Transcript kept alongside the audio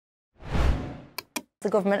The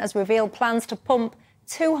government has revealed plans to pump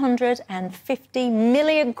 250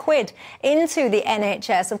 million quid into the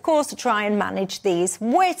NHS, of course, to try and manage these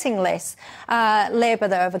waiting lists. Labour,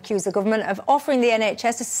 though, have accused the government of offering the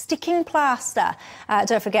NHS a sticking plaster.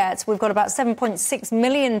 Don't forget, we've got about 7.6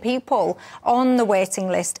 million people on the waiting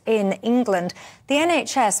list in England. The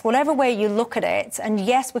NHS, whatever way you look at it, and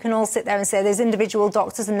yes, we can all sit there and say there's individual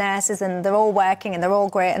doctors and nurses and they're all working and they're all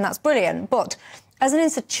great and that's brilliant, but as an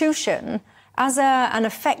institution, as an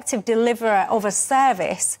effective deliverer of a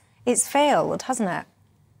service, it's failed, hasn't it?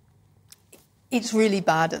 It's really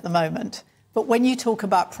bad at the moment. But when you talk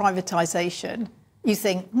about privatisation, you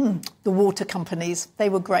think, the water companies, they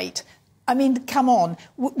were great. I mean, come on.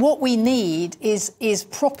 What we need is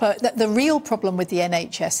proper... The real problem with the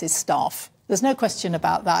NHS is staff. There's no question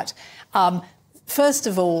about that. First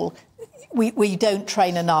of all, we don't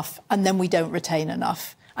train enough and then we don't retain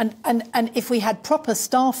enough. And if we had proper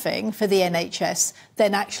staffing for the NHS,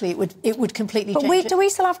 then actually it would completely change. But do we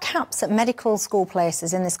still have caps at medical school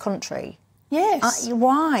places in this country? Yes.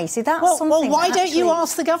 Why? See, that's something... Well, why don't you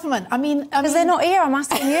ask the government? Because they're not here, I'm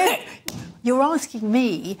asking you. You're asking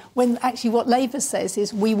me when actually what Labour says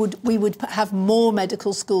is we would have more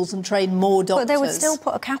medical schools and train more doctors. But they would still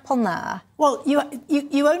put a cap on there. Well,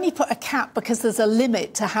 you only put a cap because there's a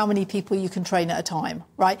limit to how many people you can train at a time,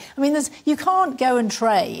 right? I mean, you can't go and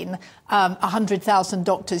train 100,000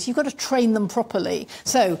 doctors. You've got to train them properly.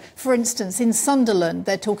 So, for instance, in Sunderland,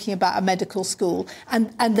 they're talking about a medical school,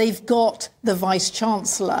 and they've got the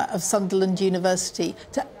Vice-Chancellor of Sunderland University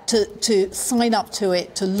to sign up to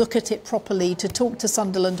it, to look at it properly, to talk to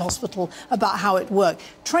Sunderland Hospital about how it works.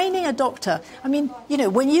 Training a doctor, I mean, you know,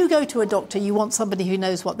 when you go to a doctor, you want somebody who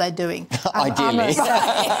knows what they're doing. Ideally.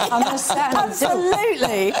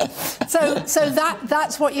 Absolutely. So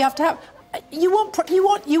that's what you have to have. You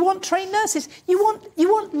want trained nurses. You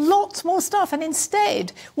want lots more stuff, and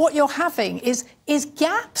instead, what you're having is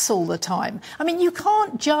gaps all the time. I mean, you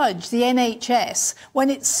can't judge the NHS when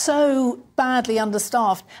it's so badly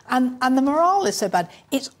understaffed and the morale is so bad.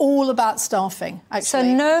 It's all about staffing, actually. So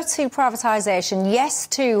no to privatisation, yes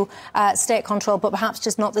to state control, but perhaps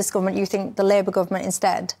just not this government. You think the Labour government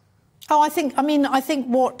instead? Oh, I think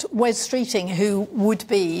what Wes Streeting, who would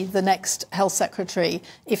be the next Health Secretary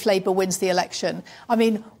if Labour wins the election, I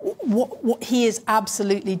mean, what he is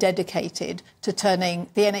absolutely dedicated to turning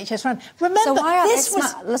the NHS around. Remember, so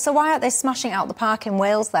why aren't they smashing out the park in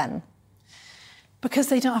Wales then? Because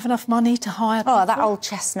they don't have enough money to hire people. Oh, that old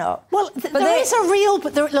chestnut. Well, there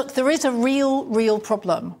is a real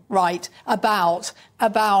problem, right, about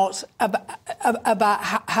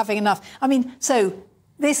having enough. I mean, so...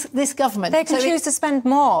 This government... They can choose to spend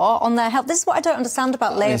more on their health. This is what I don't understand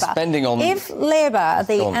about Labour. If Labour are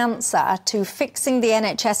the answer to fixing the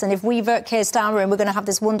NHS, and if we vote Keir Starmer and we're going to have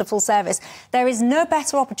this wonderful service, there is no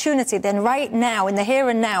better opportunity than right now, in the here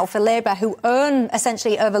and now, for Labour, who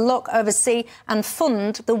essentially overlook, oversee and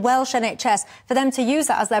fund the Welsh NHS, for them to use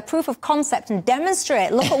that as their proof of concept and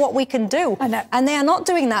demonstrate, look at what we can do. And they are not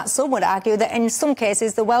doing that. Some would argue that in some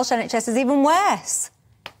cases the Welsh NHS is even worse.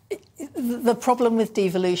 The problem with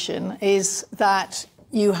devolution is that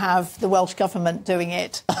you have the Welsh Government doing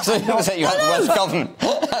it. So you have the Welsh Government.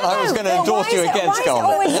 I was going to endorse you against Scarlett.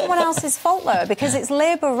 Why is it always someone else's fault, though? Because it's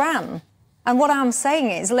Labour ran. And what I'm saying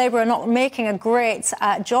is Labour are not making a great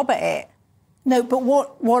job at it. No, but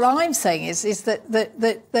what I'm saying is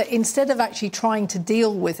that instead of actually trying to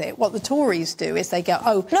deal with it, what the Tories do is they go,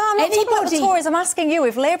 oh... No, I'm not talking about the Tories. I'm asking you,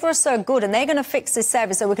 if Labour are so good and they're going to fix this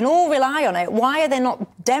service so we can all rely on it, why are they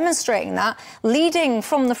not demonstrating that, leading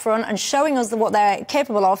from the front and showing us what they're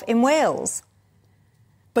capable of in Wales?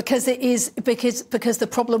 Because the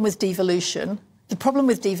problem with devolution... The problem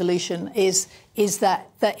with devolution is that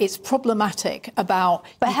it's problematic about...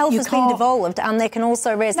 But health has been devolved, and they can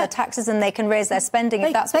also raise their taxes and they can raise their spending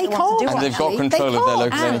if that's what they want to do. And they've got control of their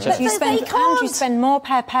local NHS. You spend more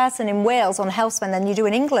per person in Wales on health spend than you do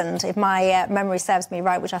in England, if my memory serves me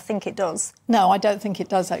right, which I think it does. No, I don't think it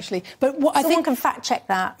does, actually. But Someone can fact-check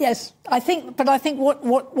that. Yes, I think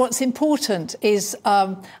what's important is...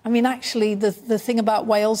 I mean, actually, the thing about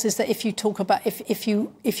Wales is that if you talk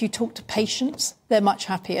to patients, they're much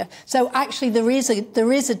happier. So actually, there is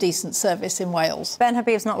a decent service in Wales. Ben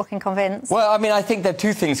Habib's not looking convinced. Well, I mean, I think there are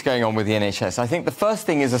two things going on with the NHS. I think the first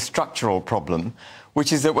thing is a structural problem,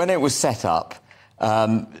 which is that when it was set up,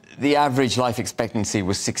 the average life expectancy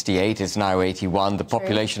was 68. It's now 81. The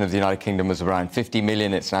population of the United Kingdom was around 50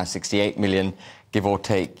 million. It's now 68 million, give or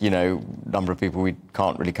take. You know, number of people we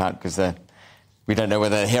can't really count because we don't know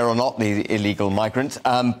whether they're here or not, the illegal migrants.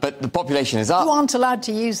 But the population is up. You aren't allowed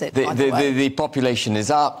to use it, by the way. The population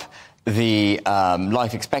is up.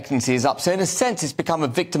 life expectancy is up. So in a sense, it's become a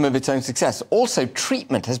victim of its own success. Also,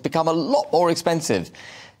 treatment has become a lot more expensive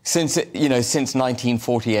since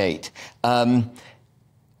 1948.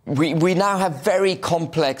 We now have very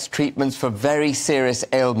complex treatments for very serious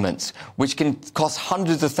ailments, which can cost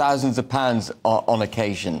hundreds of thousands of pounds on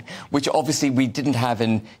occasion, which obviously we didn't have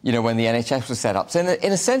when the NHS was set up. So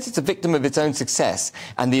in a sense, it's a victim of its own success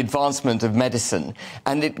and the advancement of medicine.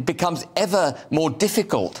 And it becomes ever more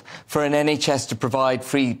difficult for an NHS to provide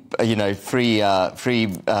free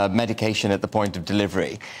medication at the point of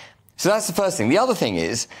delivery. So that's the first thing. The other thing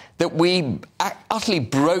is that we utterly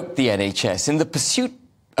broke the NHS in the pursuit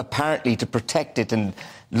apparently to protect it and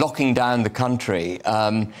locking down the country.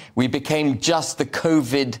 We became just the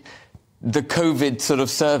COVID sort of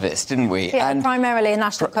service, didn't we? Yeah, and primarily a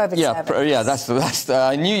national COVID service. Yeah, that's.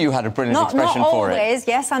 I knew you had a brilliant expression for it. Not always,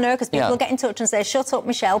 yes, I know, because people get in touch and say, shut up,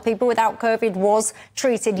 Michelle, people without COVID was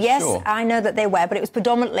treated. Yes, sure. I know that they were, but it was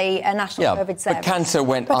predominantly a national COVID service. But cancer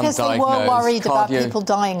went undiagnosed. Because they were worried about people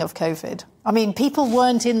dying of COVID. I mean, people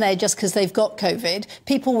weren't in there just because they've got COVID.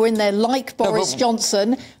 People were in there like Boris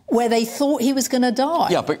Johnson, where they thought he was going to die.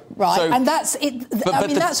 Yeah, but... Right, so, and that's it.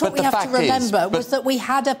 That's what we have to remember, was that we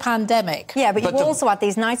had a pandemic. Yeah, but you also had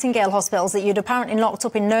these Nightingale hospitals that you'd apparently locked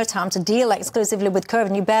up in no time to deal exclusively with COVID,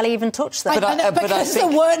 and you barely even touched them. Because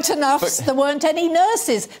there weren't any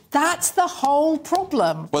nurses. That's the whole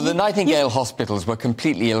problem. Well, the Nightingale hospitals were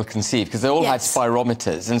completely ill-conceived, because they all had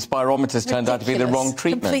spirometers, and spirometers turned out to be the wrong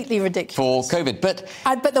treatment. Completely ridiculous. For COVID.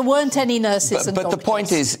 But there weren't any nurses and doctors. But the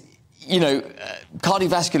point is,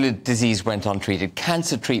 cardiovascular disease went untreated,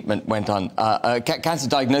 cancer treatment went cancer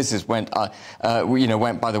diagnosis went by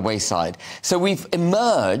the wayside. So we've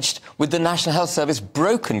emerged with the National Health Service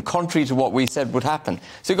broken, contrary to what we said would happen.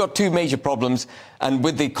 So we've got two major problems, and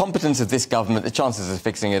with the competence of this government, the chances of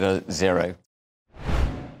fixing it are zero.